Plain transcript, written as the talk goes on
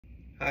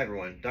Hi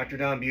everyone, Dr.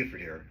 Don Buford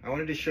here. I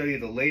wanted to show you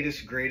the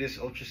latest, greatest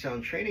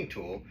ultrasound training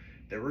tool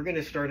that we're going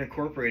to start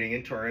incorporating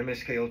into our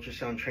MSK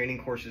Ultrasound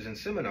training courses and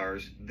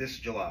seminars this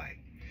July.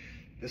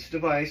 This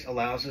device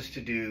allows us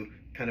to do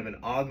kind of an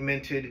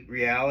augmented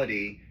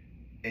reality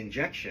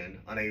injection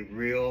on a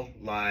real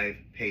live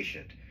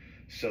patient.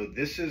 So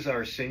this is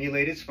our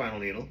simulated spinal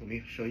needle. Let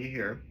me show you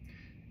here.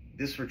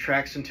 This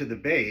retracts into the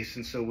base,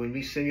 and so when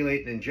we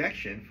simulate an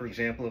injection, for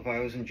example, if I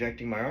was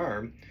injecting my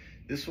arm,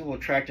 this will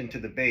retract into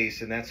the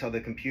base, and that's how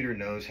the computer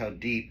knows how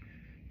deep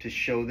to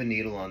show the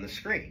needle on the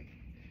screen.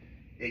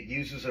 It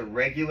uses a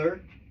regular,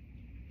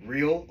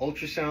 real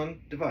ultrasound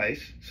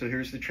device. So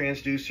here's the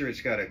transducer.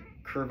 It's got a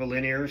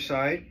curvilinear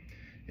side.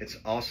 It's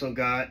also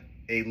got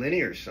a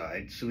linear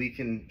side, so we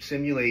can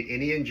simulate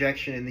any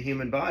injection in the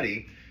human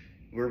body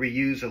where we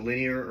use a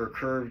linear or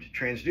curved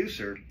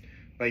transducer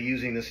by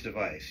using this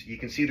device. You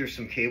can see there's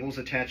some cables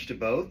attached to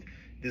both.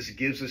 This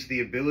gives us the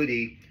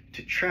ability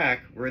to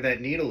track where that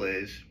needle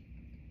is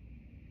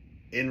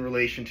in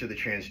relation to the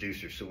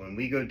transducer. So when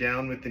we go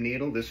down with the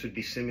needle, this would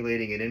be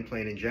simulating an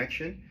in-plane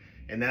injection,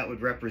 and that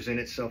would represent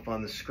itself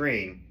on the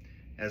screen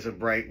as a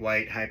bright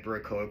white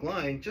hyperechoic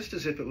line, just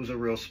as if it was a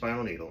real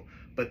spinal needle,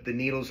 but the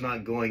needle's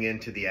not going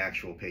into the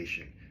actual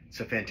patient. It's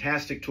a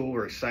fantastic tool.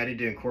 We're excited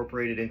to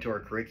incorporate it into our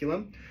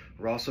curriculum.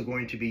 We're also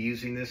going to be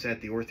using this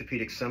at the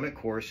Orthopedic Summit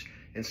course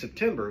in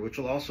September, which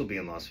will also be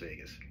in Las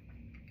Vegas.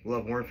 We'll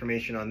have more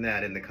information on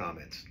that in the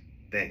comments.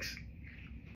 Thanks.